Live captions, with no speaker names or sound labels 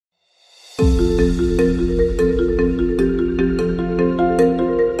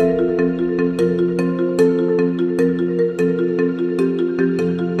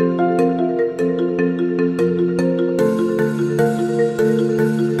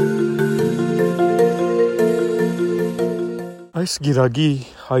Այս գիրագի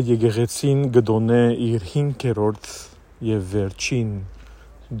հայ եկեղեցին գտոնե իր 5-րդ եւ վերջին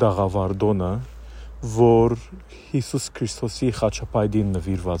դաղավարդոնը, որ Հիսուս Քրիստոսի խաչապայդին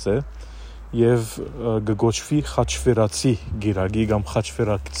նվիրված է եւ գոչվի խաչվերացի գիրագի կամ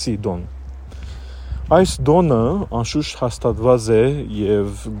խաչվերացի դոն։ Այս դոնը անշուշտ հաստատված է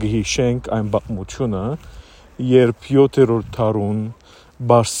եւ գհիշենք այն բաղմությունը, երբ 7-րդ դարուն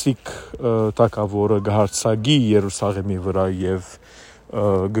Բարսիկ տակավորը գահարցագի Երուսաղեմի վրա եւ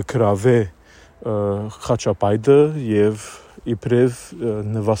գկրավե խաչապայդը եւ իբրև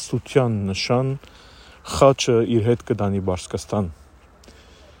նվաստության նշան խաչը իր հետ կդանի Բարսկաստան։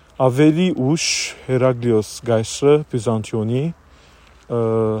 Ավելի ուշ Հերակլիոս գայսրը Բյուզանդիոնի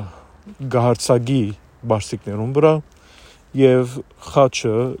գահարցագի Բարսիկներուն վրա եւ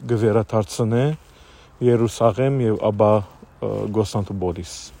խաչը գվերադարձնե Երուսաղեմ եւ ապա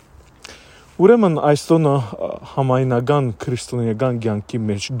Գոստանդնուպոլիս։ Ուրեմն այս տոնը համայնական քրիստոնեական կյանքի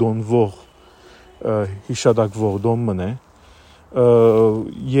մեջ դոնվող հիշադակվող դոմն է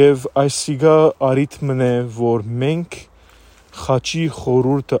եւ այսիգա արիթմն է, որ մենք խաչի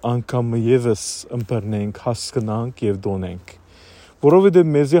խորուրդը անգամ եւս ըմբռնենք, հասկանանք եւ դոնենք,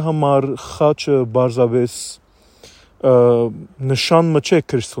 որովհետեւ մեզի համար խաչը բարձավես նշան մը չէ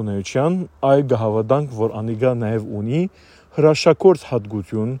քրիստոնեության, այլ գահավատանք, որ անիգա նաեւ ունի հրաշագործ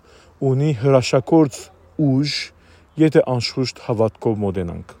հատկություն, ունի հրաշագործ ուժ, եթե անշուշտ հավատքով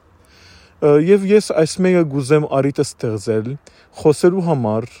մոտենանք։ Եվ ես այս մեկը գուզեմ արիտը ստեղծել, խոսելու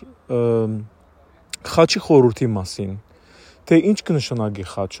համար խաչի խորհրդի մասին, թե ինչ կնշանակի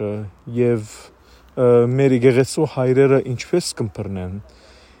խաչը եւ մեր եկեղեցու հայրերը ինչպես կըմբռնեն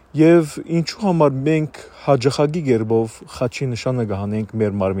եւ ինչու համար մենք հաջողակի գերբով խաչի նշանը կհանենք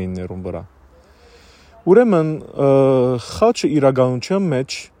մեր մարմիններուն վրա։ Ուրեմն խաչը իրականության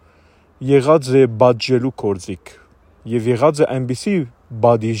մեջ եղած է բաժելու գործիք եւ եղած է այնպիսի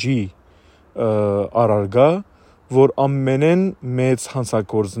բադիժի արարգա, որ ամենեն մեծ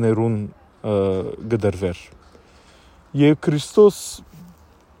հանցագործներուն գդրվեր։ Եվ Քրիստոս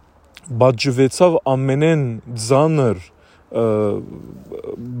բաժվեցավ ամենեն ծանր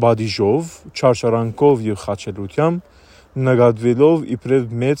բադիժով, չարչարանքով եւ խաչելությամբ, նկատվելով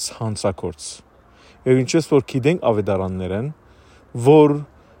իբրև մեծ հանցագործ։ Եվ ինչպես որ գիտենք ավետարաններեն, որ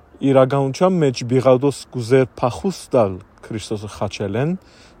իրականության մեջ Բիղադոս կուզեր փախուստ տալ Քրիստոսը խաչելեն,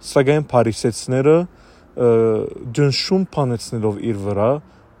 սակայն փարիսեցիները դնշում փանեցնելով իր վրա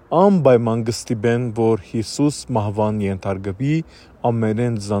անպայման կստիպեն, որ Հիսուս մահվան ենթարկվի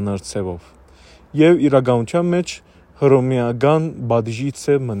ամենեն ծանր ցևով։ Եվ իրականության մեջ հռոմեական բադիժից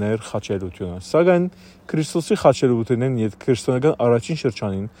է մներ խաչելությունը։ Սակայն Քրիստոսի խաչելությունն եւ քրիստոնեական առաջին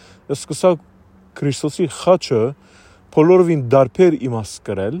շրջանին սկսավ Քրիստոսի խաչը բոլորովին դարբեր իմաստ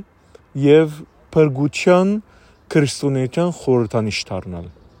կրել եւ փրկության քրիստոնեական խորհրդանիշ դառնալ։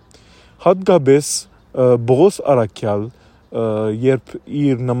 Հատկապես Բողոս Արաքյալ, երբ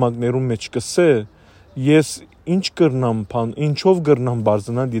իր նամակներում մեջ կսե, ես ինչով կրնամ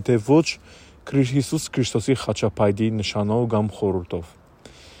բարձրանալ, եթե ոչ Հիսուս Քրիստոսի խաչապայդի նշանով կամ խորհուրդով։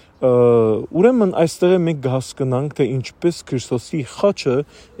 Ուրեմն այստեղ մենք կհասկանանք, թե ինչպես Քրիստոսի խաչը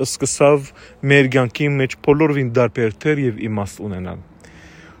սկսավ մեր կյանքի մեջ բոլորովին դարբեր թեր եւ իմաստ ունենալ։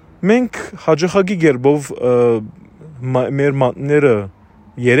 Մենք հաջողակի գերբով մեր մատները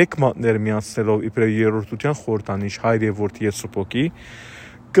 3 մատներ միացնելով իբրև երրորդության խորհրդանիշ Հայր եւ Որդի եւ Սուրբ Հոգի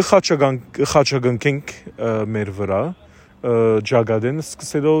կխաչագանքենք մեր վրա ջագադեն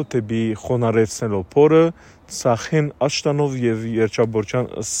սկսելով դեպի խոնարեցնելով փորը ցախեն աշտանով եւ երջաբորչան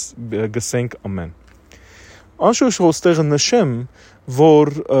գսենք ամեն։ Անշուշտ ոստեղ նշեմ,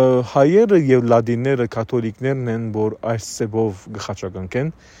 որ հայերը եւ լադինները կաթոլիկներն են, որ այս ծեվով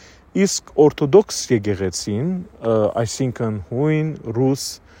գխաչագանքեն, իսկ օրթոդոքս եկեղեցին, այսինքն հույն, ռուս,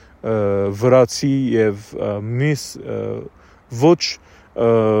 վրացի եւ միս ոչ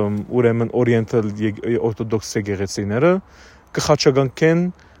ուրեմն օրիենտալ օրթոդոքս եկեղեցիները կխաչագանքեն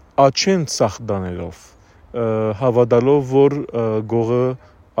աչեն ցախ դանելով, հավատալով, որ գողը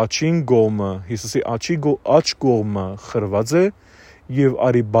աչին գոմը, Հիսուսի աչ գոմը խրված է եւ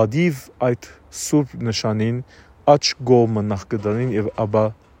արի բադիվ այդ սուրբ նշանին աչ գոմը նախ կդանին եւ ապա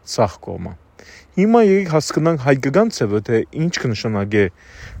ցախ գոմը։ Հիմա եկեք հասկանանք հայկական ցևը, թե ինչ կնշանակե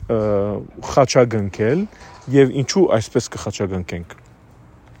խաչագանքել եւ ինչու այսպես կխաչագանքենք։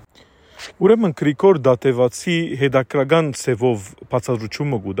 Ուրեմն Գրիգոր Դատեվացի հետաքրական ցևով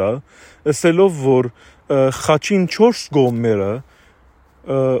բացատրությունը գուտա, ասելով, որ խաչին 4 գոմերը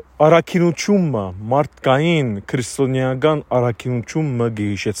առաքինությունը, մարդկային քրիստոնեական առաքինությունը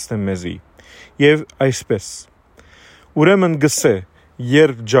գիհիշեցնե մեզի։ Եվ այսպես։ Ուրեմն գսե,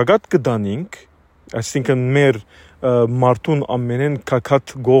 երբ ջագատ կդանինք, այսինքն մեր մարդուն ամենեն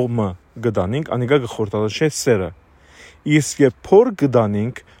կակատ գողմը գդանինք, անիկա գխորտանշե սերը։ Իսկ երբ փոր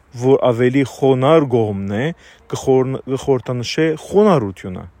գդանինք, որ ավելի խոնար գողմն է, գխորտանշե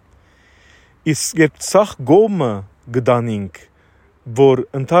խոնարհությունը։ Իսկ երբ ցախ գողմը գդանինք, որ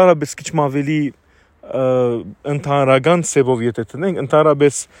ընդհանրապես քիչ ավելի ընդհանրական ծևով եթե տնենք,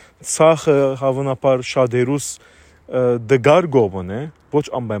 ընդհանրապես ցախը հավանաբար շատերուս դգար գողմն է, ոչ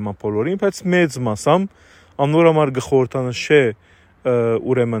անպայման բոլորին, բայց մեծ մասամ անորամար գխորտանշե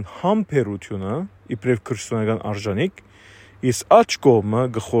ուրեմն համբերությունը, իբրև քրիստոնեական արժանիք, իսկ աջ կողմը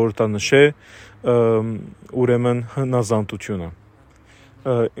գխորտանշե ուրեմն հնազանդությունը,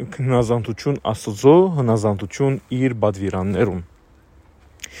 հնազանդություն Աստծո, հնազանդություն իր բադվիրաններուն։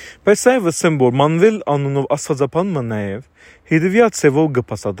 Բայց այ վսեմ, որ մանվել անունով աստվածապանումը նաև հետևյալ ծևով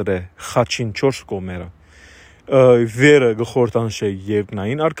գպասադրե խաչին 4 կողմերը։ Վերը գխորտանշե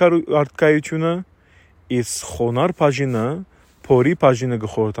երկնային արկայությունը, իսկ խոնար բաժինը, փորի բաժինը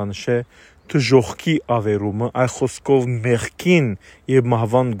գխորտանշե դժոխքի ավերումը, այ խոսքով մեղքին եւ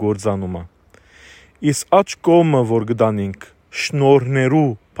մահվան գործանումը։ Իսկ աջ կողմը, որ գտանինք, շնորհներու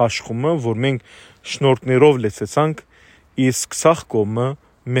փաշխումը, որ մենք շնորհներով լեցեցանք, իսկ սախ կողմը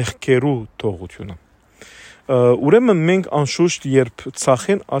մեղքերու թողությունը։ Ուրեմն մենք անշուշտ երբ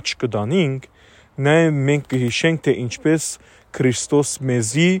ցախեն աճ կդանինք, նաև մենք կհիշենք, թե ինչպես Քրիստոս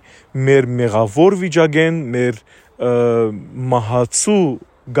մեզի մեր մեղավոր վիճակեն, մեր մահացու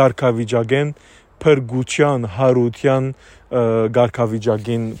գարքավիճակեն, փրկության, հարության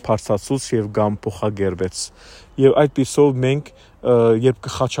գարքավիճակին բարձրացուց եւ կամ փոխագերվեց։ Եվ այդպիսով մենք երբ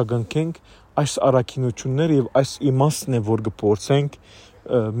կխաչագնքենք այս առաքինությունները եւ այս իմաստն է, որ կփորձենք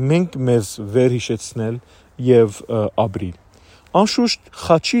մենք մեզ վերհիշեցնել եւ ապրիլ։ Անշուշտ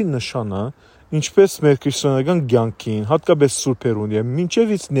խաչի նշանը, ինչպես մեր քրիստոնեական կյանքին, հատկապես սուրբերուն եւ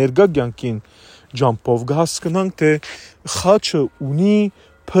մինչեւից ներկա կյանքին ջամփով կհասկանանք, թե խաչը ունի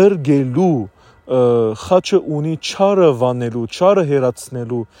փրկելու, խաչը ունի չարը վանելու, չարը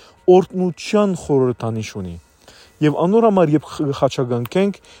հերացնելու օրհնության խորհրդանիշ ունի։ Եվ անորամար երբ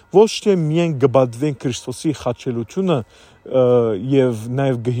խաչագանքենք, ոչ թե միայն կբադվենք Քրիստոսի խաչելությունը եւ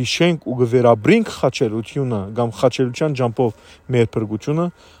նաեւ գհիշենք ու գվերաբրենք խաչելությունը կամ խաչելության ջամփով մեր փրկությունը,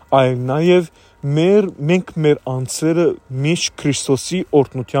 այլ նաեւ մենք մեր անձերը միշտ Քրիստոսի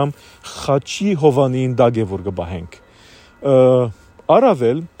օրհնությամբ խաչի հովանին դագ է որ կբահենք։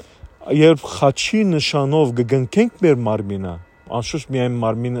 Առավել երբ խաչի նշանով կգնքենք մեր մարմինը, անշուշտ միայն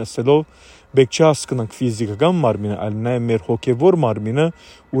մարմինը ասելով բեք չհասկանանք ֆիզիկական մարմինը, այլ նաև մեր հոգևոր մարմինը,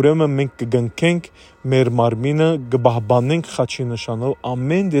 ուրեմն մենք կգնքենք մեր մարմինը, կբահբանենք խաչի նշանով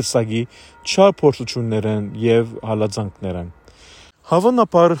ամեն տեսակի չար փորձություններն եւ հալածանքներն։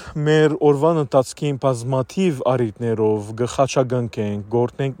 Հավանաբար մեր օրվան ընթացքին բազմաթիվ առիթներով կխաչագնքենք,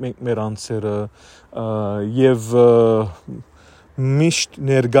 գործենք մենք մեր անձերը եւ միշտ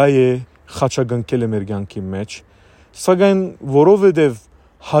ներկա է խաչագնքելը մեր կյանքի մեջ, սակայն որովհետեւ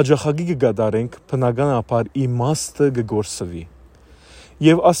հաջախագի կգադարենք բնականաբար իմաստը կգործվի։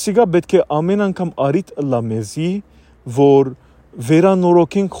 Եվ ասիկա պետք է ամեն անգամ առիթ ըլլա մեզի, որ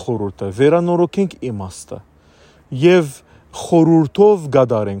վերանորոգենք խորհուրդը, վերանորոգենք իմաստը եւ խորհուրդով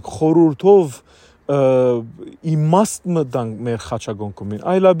գադարենք, խորհուրդով իմաստ մտանք մեր խաչագոնքումին,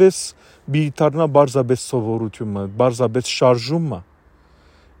 այլապես բիթարնա բարձաբես սովորությունը, բարձաբես շարժումը։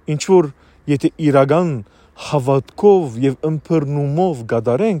 Ինչ որ եթե իրական հավատքով եւ ըմբռնումով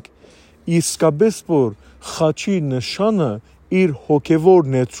գադարենք, իսկապես որ խաչի նշանը իր հոգևոր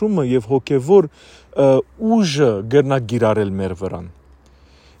ներծումը եւ հոգևոր ուժը գտնա գիրարել մեր վրան։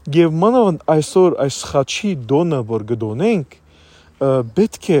 Եվ մանավանդ այսօր այս խաչի դոնը որ գդոնենք,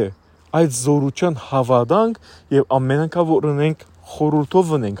 պետք է այդ զորության հավատանք եւ ամեն անգամ որ ունենք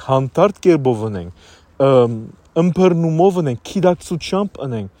խորհուրդով ունենք, հանդարտ կերպով ունենք, ըմբռնումով ունենք, քիդակցությամբ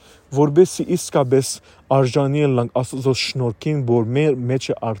ունենք, որբեսի իսկապես արժանի ենք Աստծո շնորհքին, որ մեր մեջ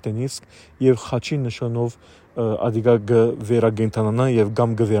է արդեն իսկ եւ խաչի նշանով ադիգա վերագենտանանա եւ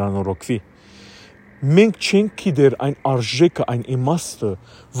կամ գվերանորոգվի։ Մենք չենք գիտեր այն արժեքը, այն իմաստը,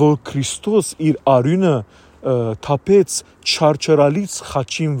 որ Քրիստոս իր արյունը թափեց չարչարալից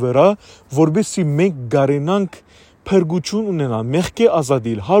խաչին վրա, որբեսի մենք գարենանք փրկություն ունենալ, մեղքի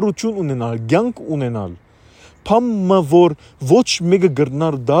ազատիլ, հարություն ունենալ, կյանք ունենալ։ Փամը որ ոչ մեկը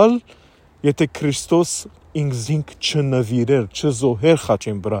գրնար դալ, եթե Քրիստոս ինքզինք չնվիրեր, չզոհեր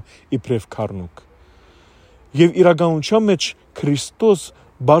խաչին վրա իբրև քառնուկ։ Եվ իրականության մեջ Քրիստոս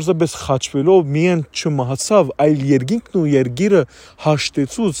բարձրապես խաչվելով միայն չմահացավ, այլ երկինքն ու երկիրը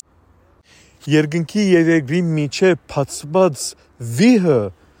հաշտեցուց։ Երկնքի եւ երկրի միջեւ բացված վիհը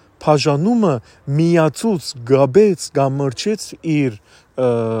բաժանումը միացուց, գաբեց, գամրջեց իր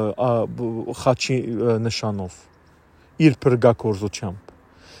խաչի նշանով։ իր փրկագործությամբ։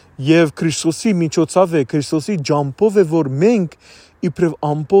 Եվ Քրիստոսի միջոցով է, Քրիստոսի ջամփով է, որ մենք իբրև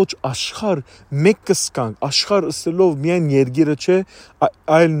ամբողջ աշխարհ մեկ կսկանք, աշխարհ ըստելով միայն երգերը չէ,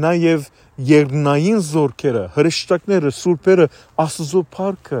 այլ նաև երկնային զորքերը, հրեշտակները, սուրբերը, Աստծո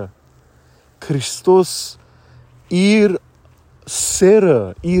փառքը։ Քրիստոս իր սերը,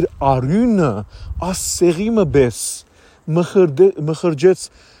 իր արյունը ասեղիմը բես մխրջեց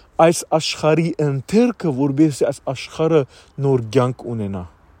այս աշխարհի ընթերքը, որպեսզի այս աշխարհը նոր կյանք ունենա։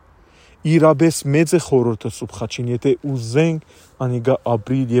 Իրապես մեծ է խորհուրդը Սուրբ Խաչին, եթե ուզենք անիգա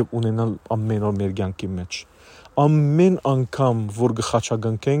ապրիլ եւ ունենալ ամեն օր մեր կյանքի մեջ։ Ամեն անգամ, որ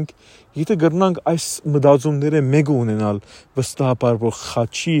գխաչագնքենք, եթե գրնանք այս մտածումները մեկը ունենալ, վստահաբար որ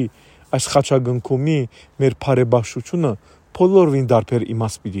խաչի, այս խաչագնքումի մեր բարեբաշխությունը բոլորին դարբեր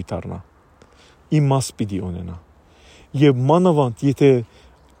իմաստ պիտի դառնա։ Իմաստ պիտի ունենա։ Եվ մանավանդ եթե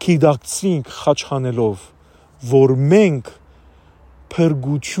կիդակցինք խաչանելով, որ մենք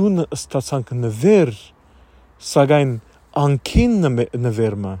փրկությունը ստացանք նվեր, սակայն անքին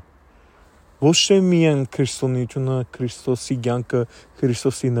նվերմը ոչ թե միայն քրիստոնեությունը, Քրիստոսի կյանքը,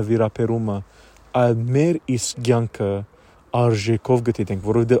 Քրիստոսի նվիրապերումը, այլ մեր իսկ կյանքը արժեքով գտենք,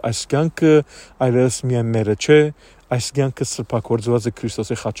 որովհետև այս կյանքը այլևս միայն մերը չէ, այս կյանքը սրբագործված է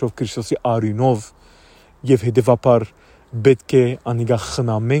Քրիստոսի խաչով, Քրիստոսի արյունով, եւ հետեւաբար պետք է անիգա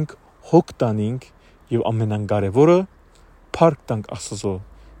խնամենք, հոգ տանենք եւ ամենակարևորը փառք տանք Աստծո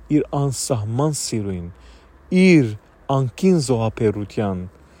իր անսահման սիրուն, իր անկին զոհաբերության,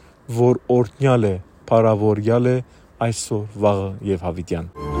 որ օրհնյալ է, փառավորյալ է այսօր, վաղը եւ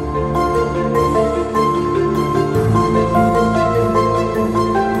հավիտյան։